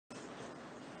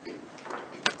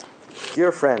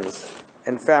dear friends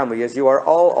and family, as you are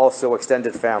all also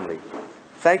extended family,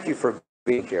 thank you for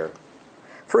being here.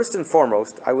 First and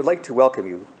foremost, I would like to welcome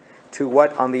you to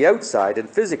what on the outside and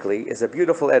physically is a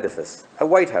beautiful edifice, a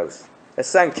White House, a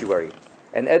sanctuary,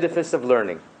 an edifice of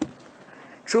learning.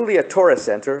 Truly a Torah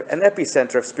center, an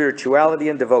epicenter of spirituality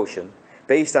and devotion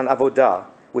based on avodah,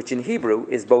 which in Hebrew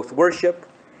is both worship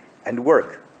and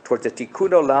work towards a tikkun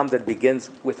olam that begins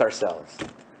with ourselves.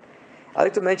 I'd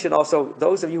like to mention also,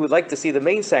 those of you who would like to see the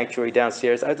main sanctuary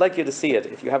downstairs, I'd like you to see it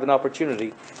if you have an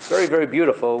opportunity. Very, very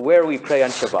beautiful, where we pray on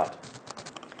Shabbat.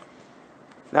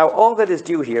 Now, all that is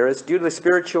due here is due to the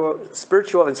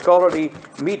spiritual and scholarly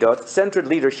midot-centered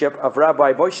leadership of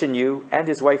Rabbi Moshe New and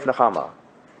his wife Nechama,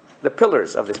 the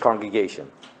pillars of this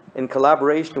congregation, in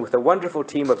collaboration with a wonderful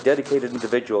team of dedicated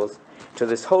individuals to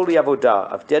this holy avodah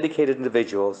of dedicated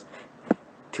individuals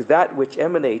to that which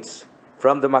emanates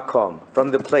from the makom,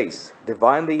 from the place,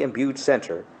 divinely imbued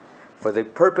center, for the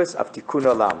purpose of tikkun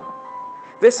olam.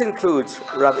 This includes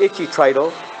Rav Itchi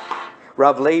Treidel,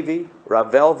 Rav Levi,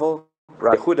 Rav Velvel,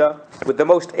 Rav Yehuda, with the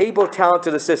most able,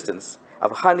 talented assistants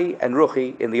of Hani and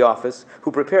Ruchi in the office,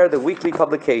 who prepare the weekly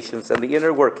publications and the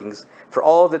inner workings for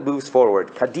all that moves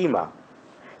forward, Kadima.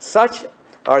 Such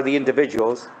are the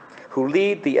individuals who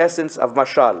lead the essence of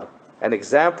Mashal, an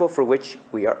example for which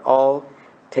we are all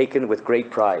taken with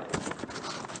great pride.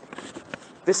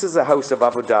 This is a house of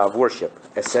avodah, of worship,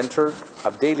 a center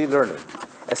of daily learning,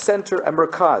 a center, a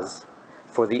merkaz,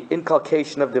 for the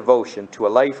inculcation of devotion to a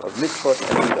life of mitzvot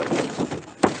and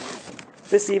midot.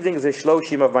 This evening is the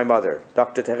shloshim of my mother,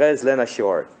 Dr. Therese Lena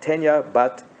Shore, Tenya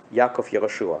bat Yaacov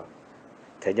Yehoshua,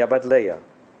 Tenya bat Leah.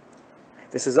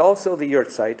 This is also the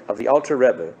yurtzeit of the Alter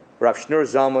Rebbe, Rav Shneur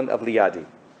Zalman of Liadi.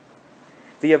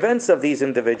 The events of these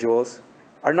individuals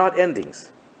are not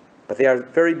endings, but they are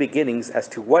very beginnings as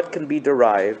to what can be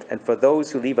derived, and for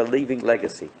those who leave a living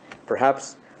legacy.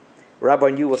 Perhaps Rabbi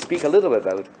New will speak a little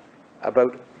bit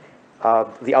about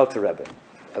the Alter Rebbe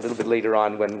a little bit later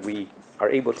on when we are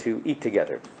able to eat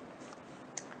together.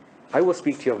 I will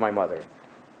speak to you of my mother.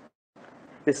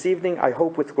 This evening, I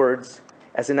hope with words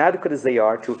as inadequate as they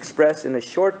are to express in a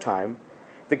short time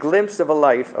the glimpse of a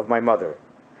life of my mother.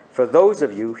 For those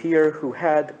of you here who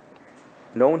had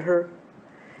known her,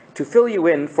 to fill you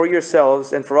in for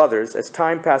yourselves and for others as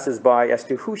time passes by as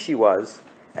to who she was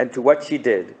and to what she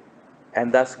did,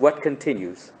 and thus what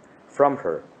continues from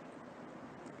her.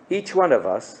 Each one of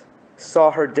us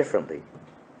saw her differently,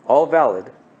 all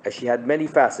valid, as she had many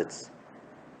facets.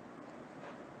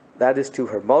 That is to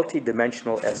her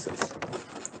multi-dimensional essence.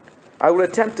 I will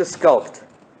attempt to sculpt,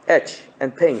 etch,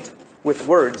 and paint with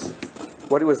words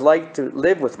what it was like to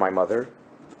live with my mother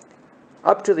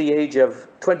up to the age of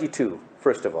 22,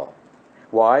 first of all.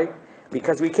 Why?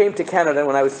 Because we came to Canada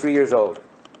when I was 3 years old.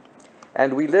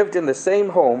 And we lived in the same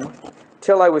home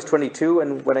till I was 22,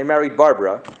 and when I married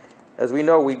Barbara, as we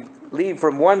know, we leave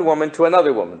from one woman to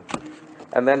another woman.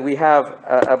 And then we have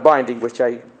a binding, which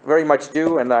I very much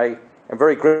do, and I am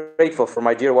very grateful for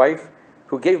my dear wife,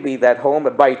 who gave me that home,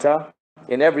 a baita,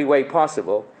 in every way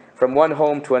possible, from one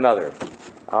home to another,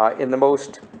 in the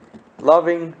most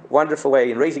loving, wonderful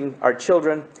way, in raising our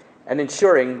children and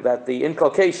ensuring that the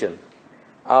inculcation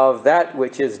of that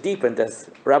which is deepened, as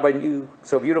Rabbi New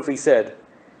so beautifully said,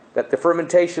 that the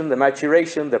fermentation, the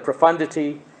maturation, the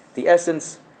profundity, the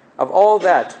essence of all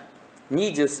that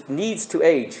needs to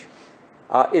age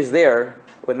is there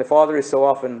when the father is so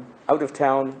often out of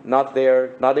town, not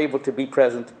there, not able to be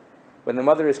present, when the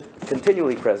mother is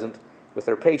continually present with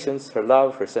her patience, her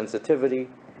love, her sensitivity,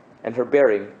 and her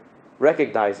bearing,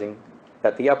 recognizing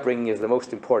that the upbringing is the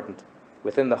most important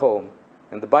within the home,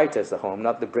 and the baita is the home,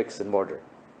 not the bricks and mortar.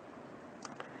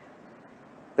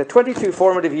 The 22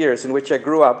 formative years in which I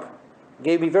grew up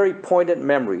gave me very poignant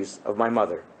memories of my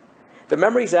mother. The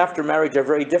memories after marriage are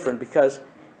very different because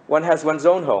one has one's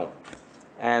own home,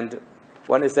 and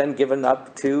one is then given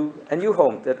up to a new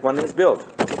home that one has built,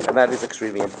 and that is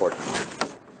extremely important.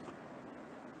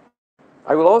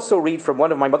 I will also read from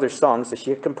one of my mother's songs, as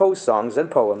she had composed songs and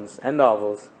poems and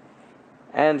novels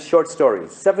and short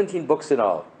stories, 17 books in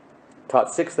all,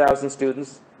 taught 6,000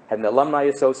 students, had an alumni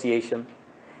association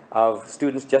of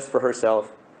students just for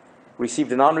herself,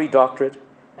 received an honorary doctorate,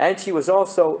 and she was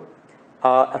also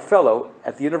a fellow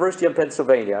at the University of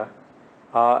Pennsylvania,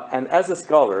 and as a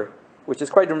scholar, which is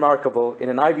quite remarkable, in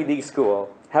an Ivy League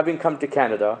school, having come to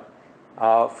Canada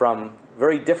from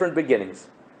very different beginnings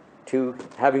to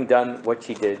having done what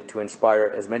she did to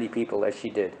inspire as many people as she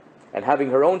did, and having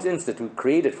her own institute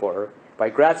created for her by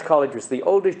Gratz College, which is the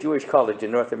oldest Jewish college in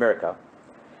North America,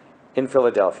 in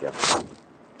Philadelphia.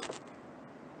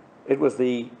 It was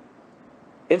the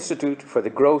Institute for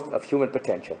the Growth of Human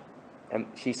Potential. And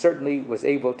she certainly was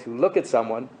able to look at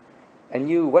someone and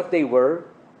knew what they were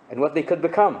and what they could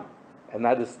become. And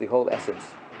that is the whole essence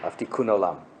of Tikkun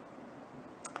Olam.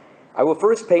 I will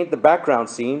first paint the background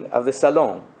scene of the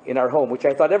salon in our home, which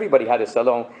I thought everybody had a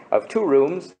salon of 2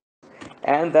 rooms,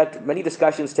 and that many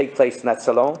discussions take place in that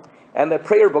salon, and that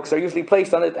prayer books are usually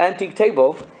placed on an antique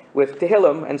table with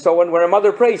Tehillim and so on, where a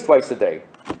mother prays twice a day.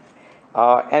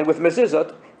 And with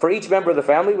mezuzot for each member of the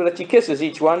family, that she kisses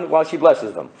each one while she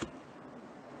blesses them.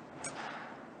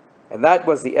 And that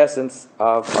was the essence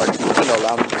of our Tikkun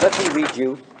Olam. Let me read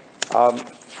you,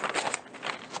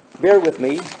 bear with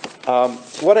me,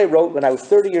 what I wrote when I was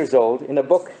 30 years old in a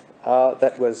book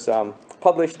that was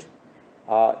published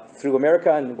through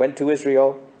America and went to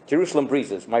Israel, Jerusalem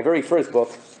Breezes, my very first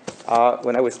book,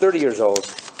 when I was 30 years old.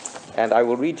 And I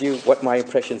will read you what my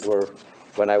impressions were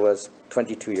when I was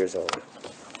 22 years old.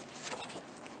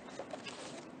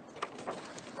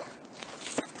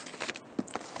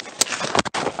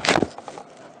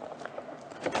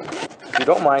 If you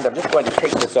don't mind, I'm just going to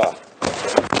take this off.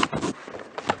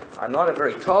 I'm not a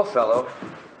very tall fellow,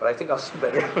 but I think I'll see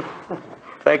better.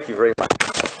 Thank you very much.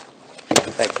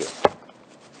 Thank you.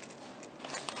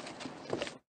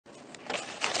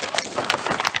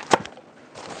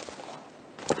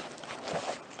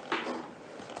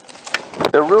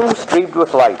 The room streamed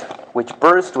with light, which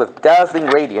burst with dazzling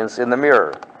radiance in the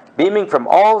mirror, beaming from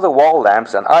all the wall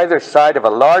lamps on either side of a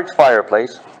large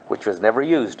fireplace, which was never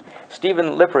used.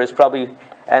 Stephen Lipper is probably,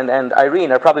 and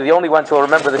Irene are probably the only ones who will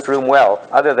remember this room well,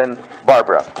 other than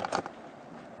Barbara.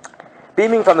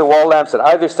 Beaming from the wall lamps on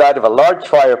either side of a large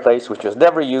fireplace, which was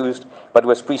never used, but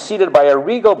was preceded by a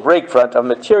regal breakfront of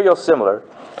material similar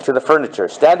to the furniture,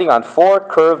 standing on 4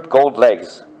 curved gold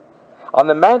legs. On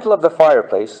the mantel of the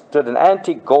fireplace stood an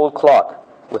antique gold clock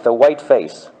with a white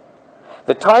face.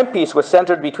 The timepiece was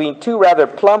centered between 2 rather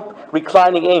plump,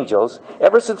 reclining angels.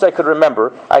 Ever since I could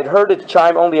remember, I'd heard it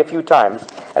chime only a few times,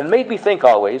 and made me think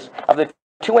always of the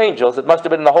 2 angels that must have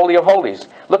been in the Holy of Holies,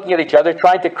 looking at each other,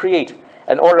 trying to create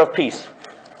an order of peace.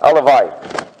 Alavai.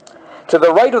 To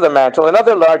the right of the mantel,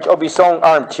 another large Aubusson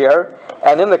armchair,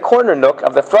 and in the corner nook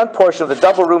of the front portion of the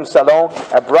double-room salon,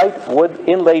 a bright wood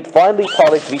inlaid, finely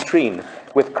polished vitrine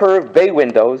with curved bay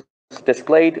windows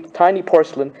displayed tiny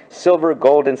porcelain, silver,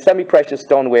 gold, and semi-precious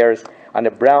stonewares on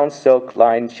a brown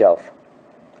silk-lined shelf.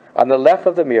 On the left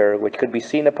of the mirror, which could be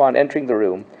seen upon entering the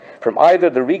room, from either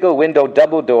the regal window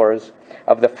double doors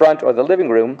of the front or the living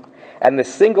room, and the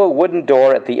single wooden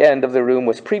door at the end of the room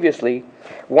was previously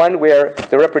one where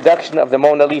the reproduction of the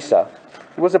Mona Lisa.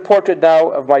 It was a portrait now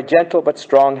of my gentle but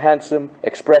strong, handsome,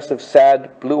 expressive,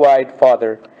 sad, blue-eyed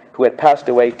father who had passed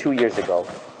away 2 years ago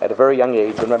at a very young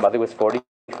age when my mother was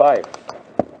 45.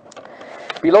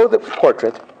 Below the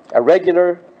portrait, a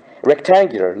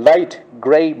rectangular, light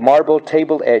gray marble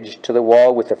table edge to the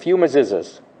wall with a few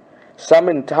mezuzahs, some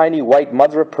in tiny white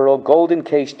mother-of-pearl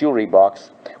gold-encased jewelry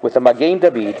box with a Magen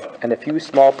David and a few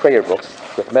small prayer books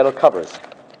with metal covers,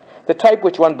 the type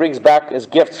which one brings back as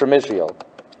gifts from Israel.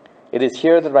 It is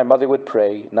here that my mother would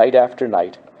pray night after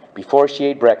night, before she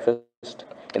ate breakfast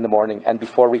in the morning and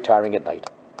before retiring at night.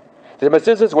 The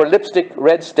mezuzahs were lipstick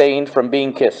red-stained from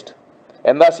being kissed,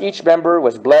 and thus each member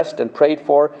was blessed and prayed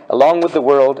for, along with the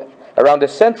world, around a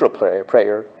central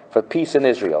prayer for peace in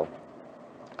Israel.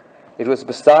 It was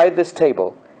beside this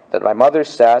table that my mother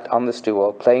sat on the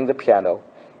stool, playing the piano,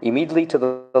 immediately to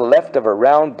the left of a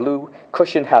round blue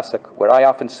cushioned hassock, where I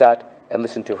often sat and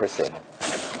listened to her sing.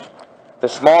 The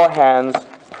small hands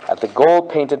at the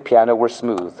gold-painted piano were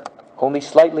smooth, only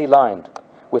slightly lined,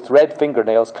 with red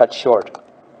fingernails cut short.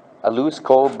 A loose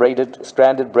gold-braided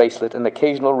stranded bracelet and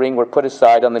occasional ring were put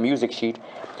aside on the music sheet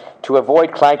to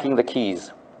avoid clanking the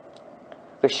keys.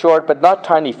 The short but not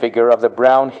tiny figure of the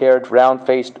brown-haired,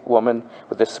 round-faced woman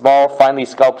with the small, finely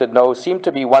sculpted nose seemed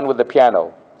to be one with the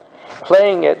piano.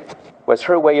 Playing it was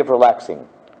her way of relaxing,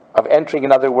 of entering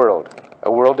another world,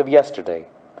 a world of yesterday,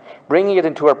 bringing it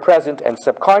into her present and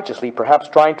subconsciously perhaps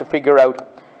trying to figure out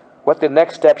what the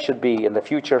next step should be in the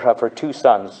future of her 2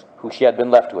 sons, who she had been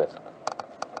left with.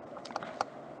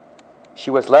 She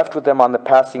was left with them on the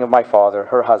passing of my father,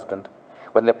 her husband,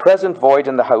 when the present void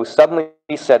in the house suddenly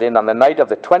set in on the night of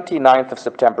the 29th of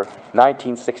September,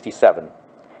 1967,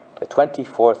 the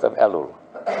 24th of Elul.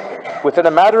 Within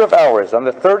a matter of hours, on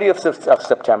the 30th of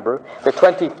September, the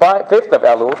 25th of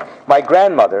Elul, my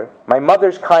grandmother, my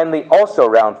mother's kindly, also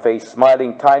round-faced,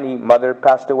 smiling, tiny mother,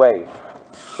 passed away.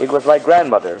 It was my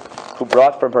grandmother who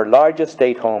brought from her large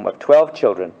estate home of 12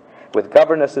 children, with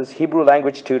governesses, Hebrew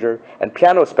language tutor, and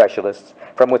piano specialists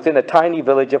from within a tiny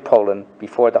village of Poland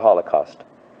before the Holocaust.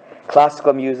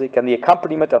 Classical music and the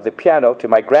accompaniment of the piano to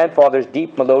my grandfather's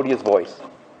deep melodious voice.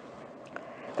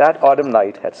 That autumn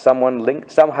night had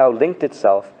somehow linked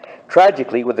itself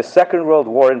tragically with the Second World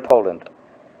War in Poland,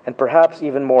 and perhaps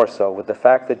even more so with the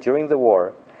fact that during the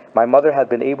war, my mother had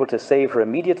been able to save her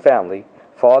immediate family,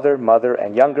 father, mother,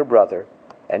 and younger brother,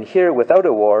 and here, without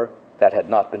a war, that had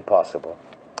not been possible.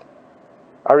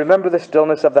 I remember the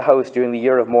stillness of the house during the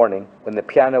year of mourning, when the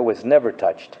piano was never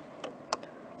touched.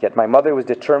 Yet my mother was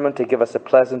determined to give us a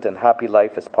pleasant and happy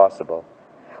life as possible,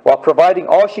 while providing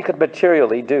all she could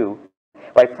materially do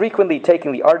by frequently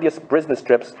taking the arduous business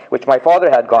trips which my father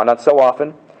had gone on so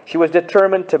often. She was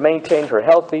determined to maintain her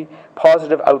healthy,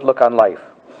 positive outlook on life.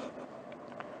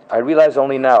 I realize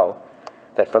only now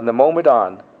that from the moment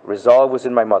on, resolve was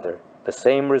in my mother, the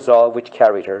same resolve which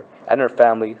carried her and her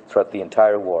family throughout the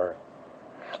entire war.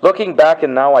 Looking back,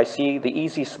 and now I see the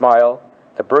easy smile,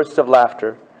 the bursts of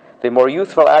laughter, the more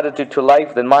youthful attitude to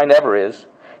life than mine ever is,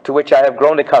 to which I have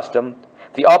grown accustomed,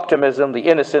 the optimism, the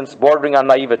innocence bordering on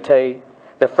naivete,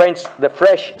 the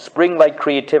fresh spring-like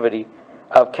creativity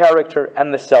of character,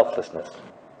 and the selflessness.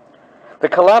 The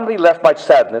calamity left much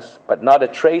sadness, but not a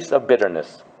trace of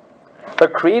bitterness. Her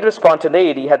creative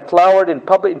spontaneity had flowered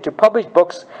into published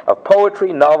books of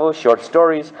poetry, novels, short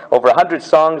stories, over 100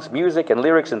 songs, music, and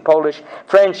lyrics in Polish,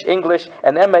 French, English,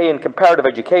 an MA in comparative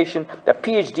education, a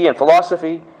PhD in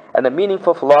philosophy, and a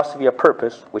meaningful philosophy of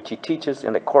purpose, which she teaches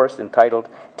in a course entitled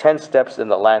 10 Steps in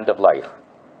the Land of Life.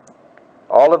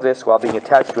 All of this while being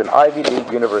attached to an Ivy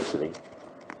League university.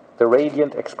 The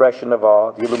radiant expression of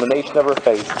awe, the illumination of her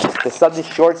face, the sudden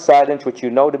short silence which you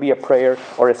know to be a prayer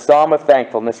or a psalm of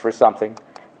thankfulness for something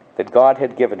that God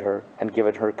had given her and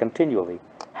given her continually,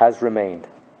 has remained.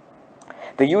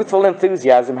 The youthful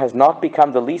enthusiasm has not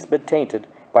become the least bit tainted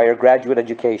by her graduate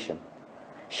education.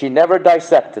 She never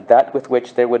dissected that with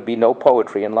which there would be no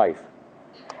poetry in life.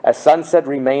 As sunset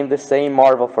remained the same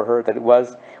marvel for her that it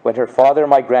was when her father,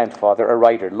 my grandfather, a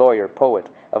writer, lawyer, poet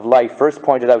of life, first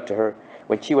pointed out to her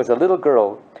when she was a little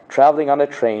girl traveling on a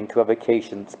train to a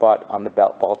vacation spot on the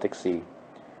Baltic Sea.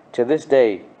 To this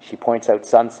day, she points out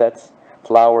sunsets,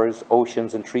 flowers,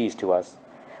 oceans, and trees to us,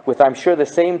 with, I'm sure, the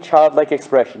same childlike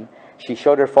expression she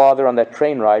showed her father on that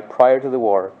train ride prior to the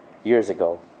war years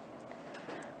ago.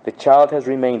 The child has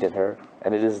remained in her,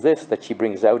 and it is this that she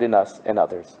brings out in us and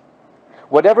others.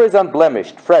 Whatever is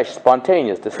unblemished, fresh,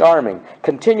 spontaneous, disarming,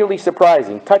 continually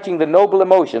surprising, touching the noble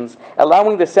emotions,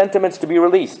 allowing the sentiments to be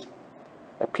released,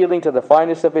 appealing to the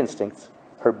finest of instincts,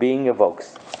 her being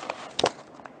evokes.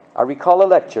 I recall a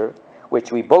lecture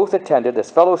which we both attended as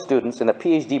fellow students in a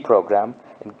PhD program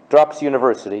in Drops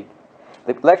University.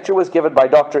 The lecture was given by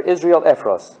Dr. Israel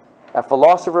Efros, a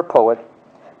philosopher, poet,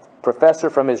 professor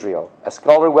from Israel, a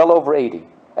scholar well over 80,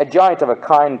 a giant of a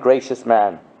kind, gracious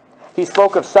man. He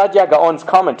spoke of Sadia Gaon's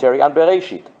commentary on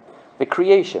Bereshit, the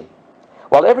creation.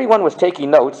 While everyone was taking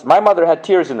notes, my mother had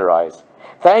tears in her eyes,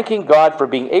 thanking God for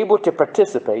being able to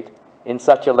participate in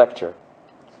such a lecture.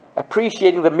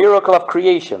 Appreciating the miracle of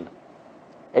creation,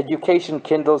 education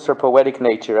kindles her poetic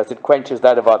nature as it quenches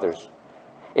that of others.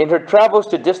 In her travels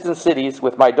to distant cities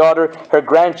with my daughter, her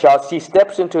grandchild, she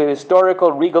steps into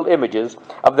historical regal images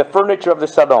of the furniture of the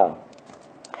salon.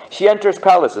 She enters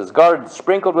palaces, gardens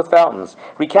sprinkled with fountains,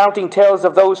 recounting tales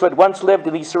of those who had once lived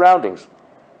in these surroundings,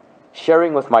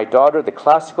 sharing with my daughter the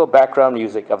classical background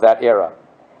music of that era,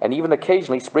 and even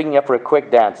occasionally springing up for a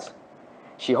quick dance.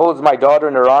 She holds my daughter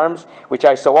in her arms, which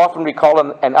I so often recall,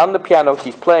 and on the piano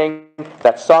she's playing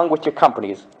that song which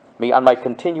accompanies me on my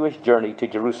continuous journey to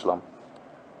Jerusalem.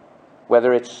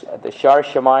 Whether it's the Shar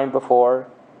Shemaim before,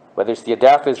 whether it's the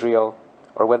Adath Israel,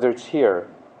 or whether it's here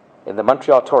in the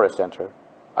Montreal Torah Center,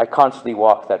 I constantly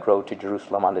walk that road to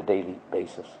Jerusalem on a daily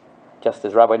basis. Just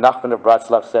as Rabbi Nachman of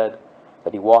Bratslav said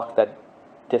that he walked that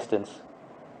distance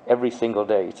every single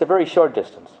day. It's a very short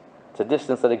distance. It's a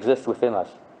distance that exists within us.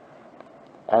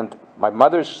 And my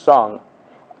mother's song,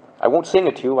 I won't sing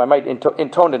it to you, I might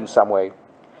intone it in some way,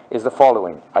 is the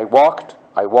following. I walked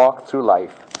through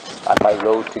life on my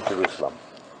road to Jerusalem.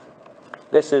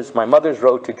 This is my mother's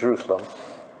road to Jerusalem,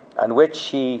 on which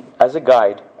she, as a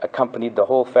guide, accompanied the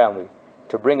whole family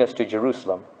to bring us to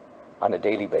Jerusalem on a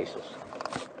daily basis.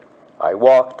 I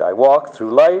walked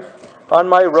through life on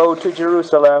my road to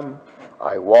Jerusalem.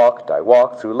 I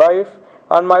walked through life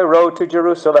on my road to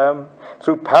Jerusalem.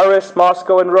 Through Paris,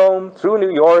 Moscow, and Rome, through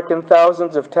New York and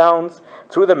thousands of towns,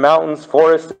 through the mountains,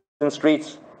 forests, and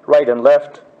streets, right and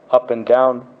left, up and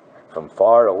down. From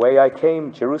far away I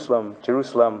came, Jerusalem,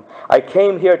 Jerusalem. I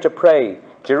came here to pray,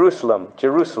 Jerusalem,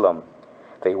 Jerusalem.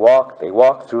 They walk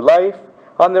through life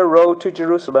on their road to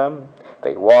Jerusalem.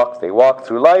 They walk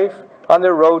through life on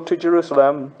their road to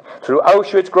Jerusalem. Through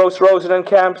Auschwitz, Gross Rosen, and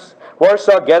camps,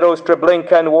 Warsaw ghettos,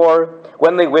 Treblinka, and war,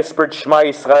 when they whispered Shema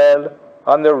Yisrael,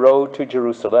 on the road to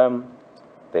Jerusalem.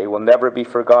 They will never be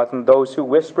forgotten, those who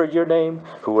whispered your name,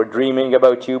 who were dreaming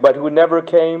about you, but who never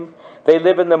came. They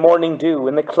live in the morning dew,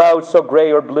 in the clouds so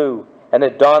gray or blue, and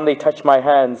at dawn they touch my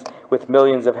hands with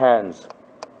millions of hands.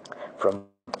 From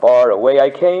far away I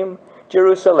came,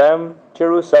 Jerusalem,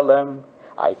 Jerusalem.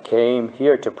 I came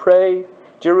here to pray,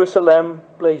 Jerusalem,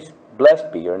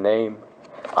 blessed be your name.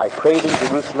 I prayed in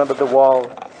Jerusalem at the wall.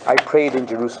 I prayed in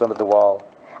Jerusalem at the wall.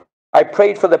 I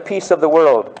prayed for the peace of the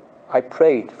world. I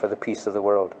prayed for the peace of the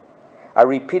world. I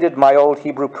repeated my old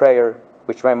Hebrew prayer,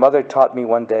 which my mother taught me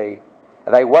one day,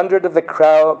 and I wondered if the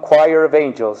choir of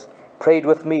angels prayed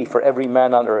with me for every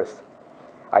man on earth.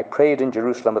 I prayed in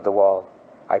Jerusalem at the wall.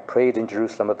 I prayed in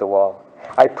Jerusalem at the wall.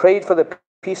 I prayed for the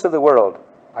peace of the world.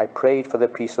 I prayed for the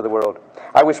peace of the world.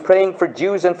 I was praying for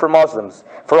Jews and for Muslims,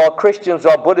 for all Christians,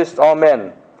 all Buddhists, all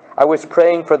men. I was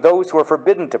praying for those who were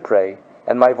forbidden to pray,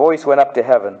 and my voice went up to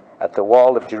heaven at the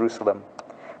wall of Jerusalem.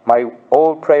 My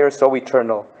old prayer so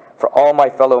eternal for all my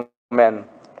fellow men.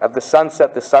 At the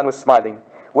sunset, the sun was smiling,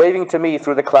 waving to me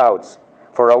through the clouds.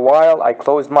 For a while, I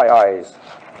closed my eyes,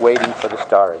 waiting for the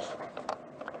stars.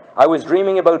 I was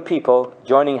dreaming about people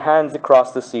joining hands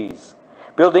across the seas,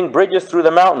 building bridges through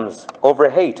the mountains over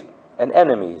hate and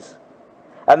enemies.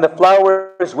 And the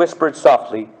flowers whispered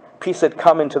softly, peace had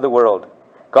come into the world.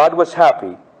 God was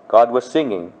happy, God was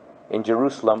singing in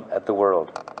Jerusalem at the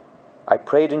world. I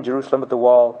prayed in Jerusalem at the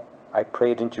wall. I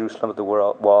prayed in Jerusalem at the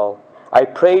wall. I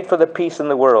prayed for the peace in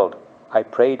the world. I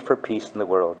prayed for peace in the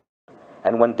world.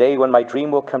 And one day when my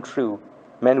dream will come true,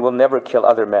 men will never kill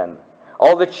other men.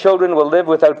 All the children will live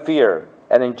without fear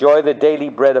and enjoy the daily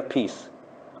bread of peace.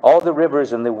 All the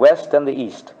rivers in the west and the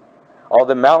east, all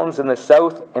the mountains in the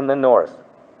south and the north,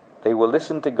 they will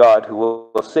listen to God who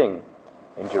will sing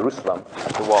in Jerusalem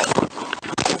at the wall.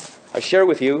 I share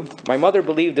with you, my mother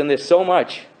believed in this so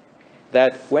much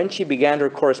that when she began her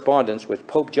correspondence with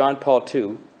Pope John Paul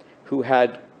II, who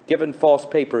had given false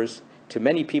papers to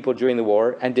many people during the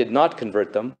war and did not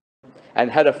convert them,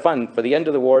 and had a fund for the end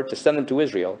of the war to send them to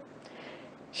Israel,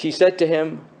 she said to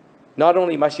him, not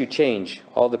only must you change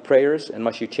all the prayers and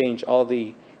must you change all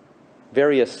the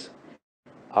various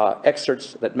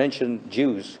excerpts that mention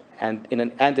Jews and in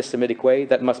an anti-Semitic way,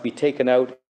 that must be taken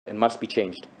out and must be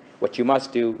changed. What you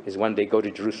must do is one day go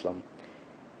to Jerusalem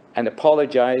and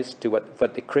apologize to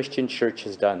what the Christian church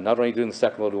has done, not only during the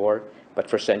Second World War, but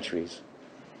for centuries.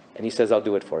 And he says, I'll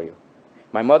do it for you.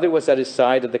 My mother was at his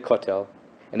side at the Kotel.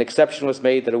 An exception was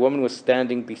made that a woman was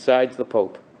standing beside the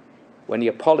Pope when he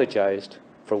apologized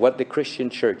for what the Christian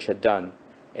church had done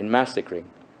in massacring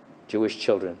Jewish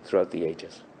children throughout the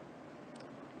ages.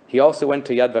 He also went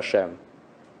to Yad Vashem,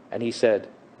 and he said,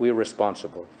 we are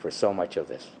responsible for so much of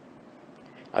this.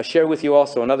 I'll share with you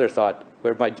also another thought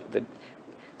where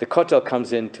the Kotel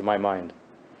comes into my mind.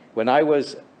 When I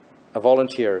was a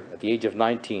volunteer at the age of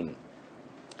 19,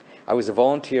 I was a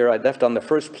volunteer. I left on the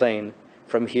first plane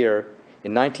from here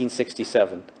in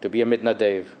 1967 to be a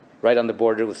mitnadev right on the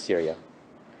border with Syria.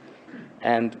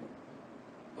 And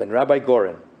when Rabbi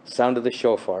Goren sounded the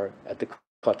shofar at the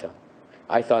Kotel,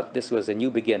 I thought this was a new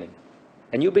beginning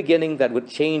that would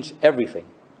change everything.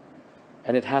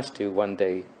 And it has to one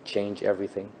day change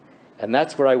everything. And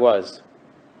that's where I was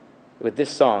with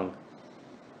this song,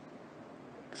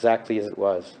 exactly as it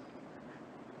was.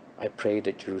 I prayed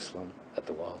at Jerusalem at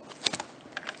the wall.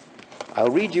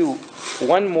 I'll read you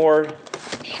one more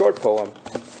short poem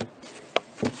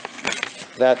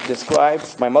that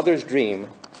describes my mother's dream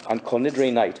on Kol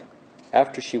Nidre night,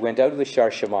 after she went out of the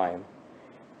Shar Shamayim,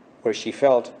 where she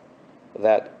felt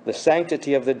that the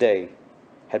sanctity of the day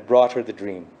had brought her the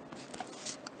dream.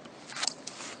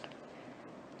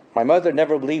 My mother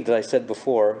never believed, as I said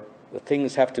before, that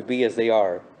things have to be as they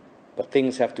are, but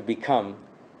things have to become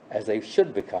as they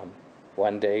should become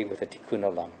one day with a tikkun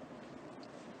olam.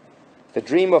 The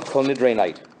dream of Kol Nidre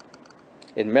night,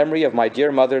 in memory of my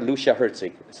dear mother, Lucia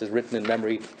Herzig. This is written in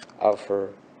memory of her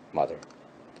mother.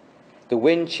 The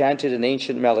wind chanted an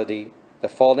ancient melody. The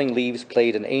falling leaves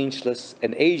played an ageless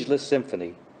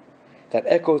symphony that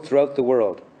echoed throughout the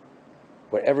world,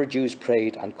 wherever Jews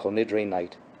prayed on Kol Nidre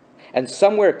night. And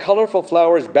somewhere colorful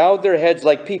flowers bowed their heads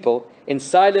like people in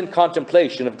silent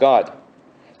contemplation of God.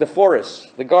 The forests,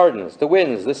 the gardens, the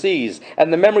winds, the seas,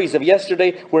 and the memories of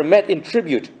yesterday were met in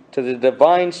tribute to the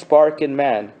divine spark in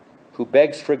man who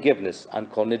begs forgiveness on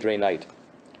Kol Nidre night.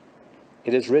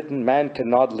 It is written, man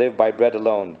cannot live by bread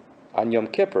alone. On Yom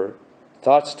Kippur,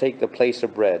 thoughts take the place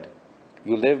of bread.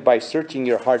 You live by searching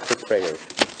your heart for prayer.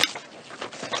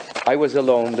 I was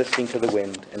alone, listening to the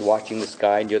wind and watching the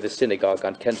sky near the synagogue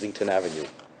on Kensington Avenue.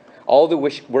 All the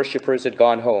worshippers had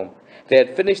gone home. They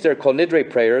had finished their Kol Nidre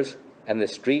prayers, and the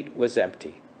street was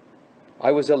empty.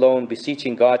 I was alone,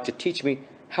 beseeching God to teach me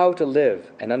how to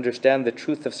live and understand the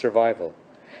truth of survival,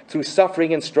 through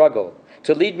suffering and struggle,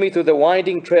 to lead me through the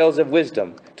winding trails of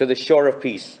wisdom to the shore of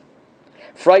peace.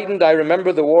 Frightened, I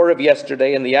remember the war of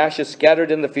yesterday and the ashes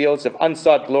scattered in the fields of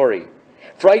unsought glory.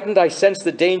 Frightened, I sense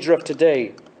the danger of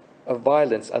today, of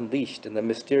violence unleashed in the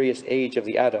mysterious age of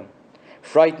the atom.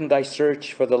 Frightened, I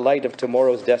search for the light of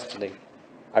tomorrow's destiny.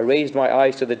 I raised my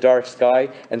eyes to the dark sky,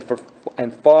 and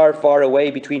far, far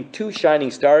away, between two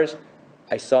shining stars,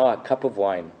 I saw a cup of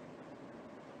wine.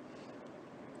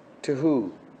 To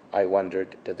who, I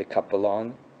wondered, did the cup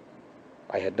belong?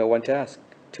 I had no one to ask.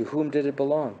 To whom did it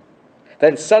belong?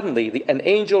 Then suddenly an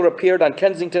angel appeared on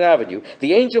Kensington Avenue.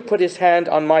 The angel put his hand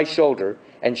on my shoulder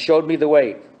and showed me the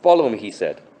way. Follow me, he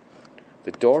said.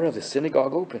 The door of the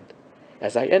synagogue opened.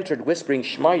 As I entered, whispering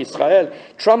Shema Yisrael,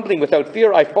 trembling without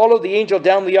fear, I followed the angel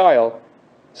down the aisle,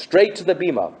 straight to the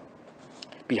bima.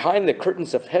 Behind the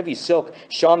curtains of heavy silk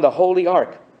shone the holy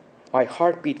ark. My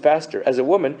heart beat faster. As a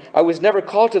woman, I was never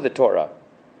called to the Torah.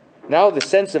 Now the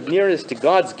sense of nearness to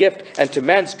God's gift and to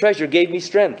man's treasure gave me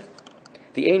strength.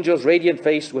 The angel's radiant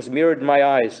face was mirrored in my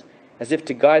eyes, as if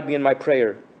to guide me in my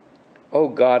prayer. "Oh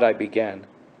God," I began,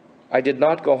 "I did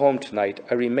not go home tonight.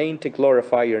 I remained to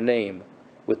glorify your name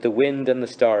with the wind and the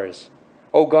stars.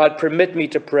 Oh God, permit me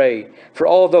to pray for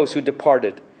all those who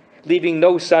departed, leaving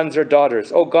no sons or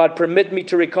daughters. Oh God, permit me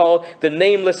to recall the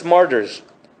nameless martyrs.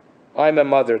 I'm a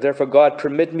mother, therefore God,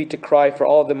 permit me to cry for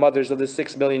all the mothers of the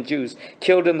 6 million Jews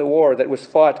killed in the war that was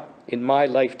fought in my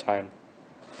lifetime.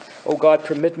 Oh God,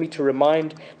 permit me to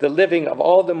remind the living of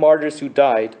all the martyrs who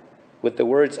died with the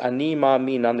words Ani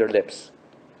Ma'amin on their lips.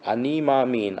 Ani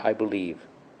Ma'amin, I believe."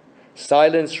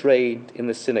 Silence reigned in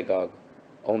the synagogue.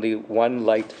 Only one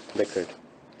light flickered.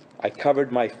 I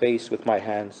covered my face with my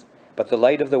hands, but the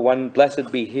light of the one,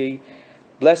 blessed be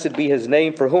his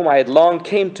name, for whom I had longed,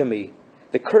 came to me.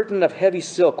 The curtain of heavy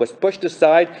silk was pushed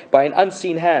aside by an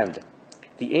unseen hand.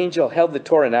 The angel held the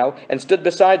Torah now and stood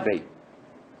beside me.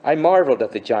 I marveled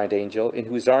at the giant angel in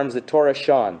whose arms the Torah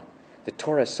shone, the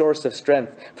Torah source of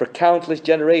strength for countless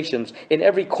generations in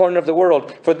every corner of the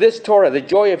world. For this Torah, the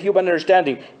joy of human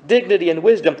understanding, dignity and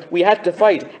wisdom, we had to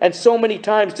fight, and so many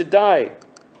times to die.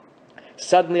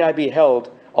 Suddenly I beheld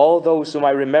all those whom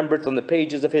I remembered from the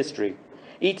pages of history.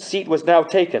 Each seat was now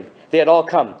taken. They had all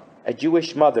come. A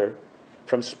Jewish mother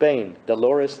from Spain,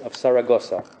 Dolores of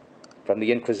Saragossa, from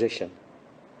the Inquisition.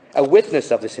 A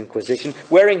witness of this Inquisition,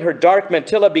 wearing her dark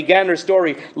mantilla, began her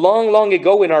story. Long, long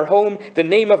ago in our home, the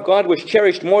name of God was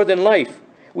cherished more than life.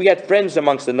 We had friends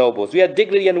amongst the nobles. We had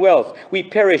dignity and wealth. We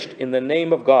perished in the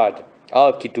name of God.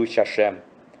 Al Kiddush Hashem.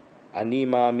 Ani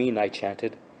Ma'amin, I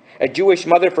chanted. A Jewish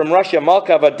mother from Russia,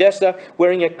 Malka of Odessa,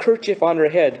 wearing a kerchief on her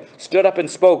head, stood up and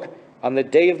spoke. On the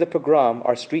day of the pogrom,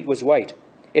 our street was white.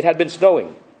 It had been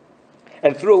snowing.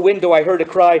 And through a window I heard a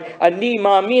cry. Ani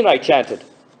Ma'amin, I chanted.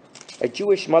 A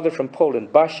Jewish mother from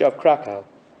Poland, Basia of Krakow,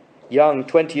 young,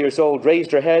 20 years old,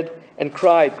 raised her head and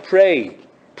cried, "Pray,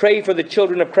 pray for the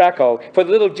children of Krakow, for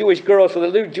the little Jewish girls, for the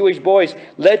little Jewish boys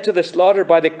led to the slaughter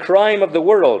by the crime of the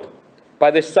world, by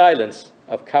the silence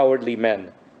of cowardly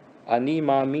men." Ani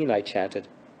Ma'amin, I chanted.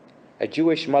 A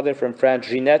Jewish mother from France,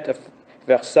 Ginette of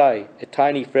Versailles, a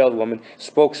tiny, frail woman,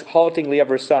 spoke haltingly of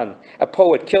her son, a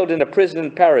poet killed in a prison in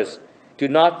Paris. "Do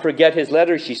not forget his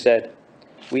letters," she said.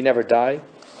 "We never die.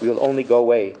 We will only go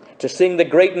away to sing the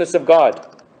greatness of God."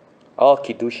 Al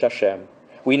Kiddush Hashem.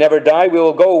 We never die. We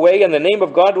will go away, and the name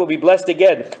of God will be blessed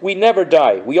again. We never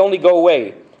die. We only go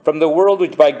away from the world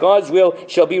which by God's will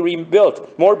shall be rebuilt,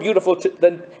 more beautiful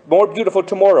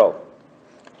tomorrow.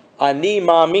 Ani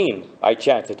Ma'amin, I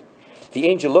chanted. The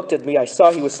angel looked at me. I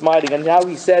saw he was smiling, and now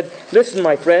he said, "Listen,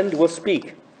 my friend, we'll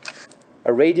speak."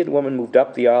 A radiant woman moved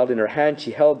up the aisle. In her hand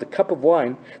she held the cup of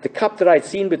wine, the cup that I had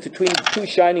seen between the two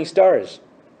shining stars.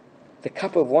 "The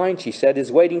cup of wine," she said,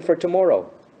 "is waiting for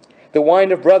tomorrow. The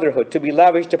wine of brotherhood to be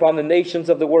lavished upon the nations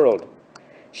of the world."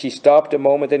 She stopped a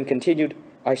moment and continued,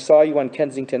 "I saw you on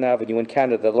Kensington Avenue in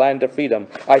Canada, the land of freedom.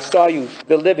 I saw you,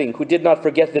 the living, who did not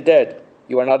forget the dead.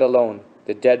 You are not alone.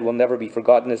 The dead will never be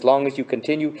forgotten as long as you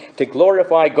continue to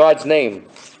glorify God's name.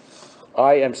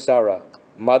 I am Sarah,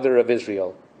 mother of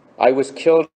Israel. I was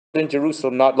killed in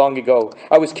Jerusalem not long ago.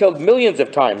 I was killed millions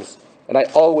of times, and I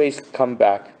always come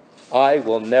back. I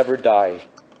will never die."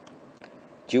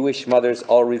 Jewish mothers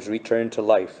always return to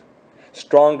life,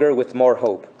 stronger with more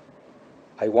hope.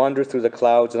 I wander through the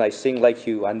clouds and I sing like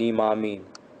you, Ani Ma'amin.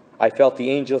 I felt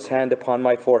the angel's hand upon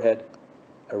my forehead.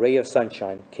 A ray of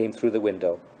sunshine came through the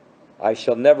window. I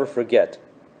shall never forget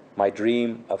my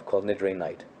dream of Kol Nidre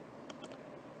night.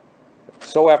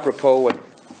 So apropos what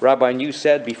Rabbi New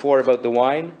said before about the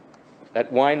wine,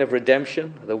 that wine of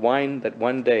redemption, the wine that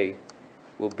one day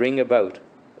will bring about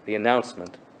the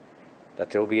announcement that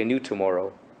there will be a new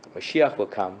tomorrow. Mashiach will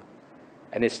come,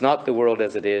 and it's not the world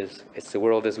as it is, it's the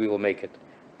world as we will make it,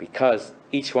 because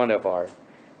each one of our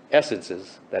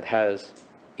essences that has,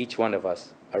 each one of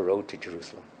us, a road to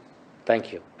Jerusalem.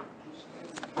 Thank you.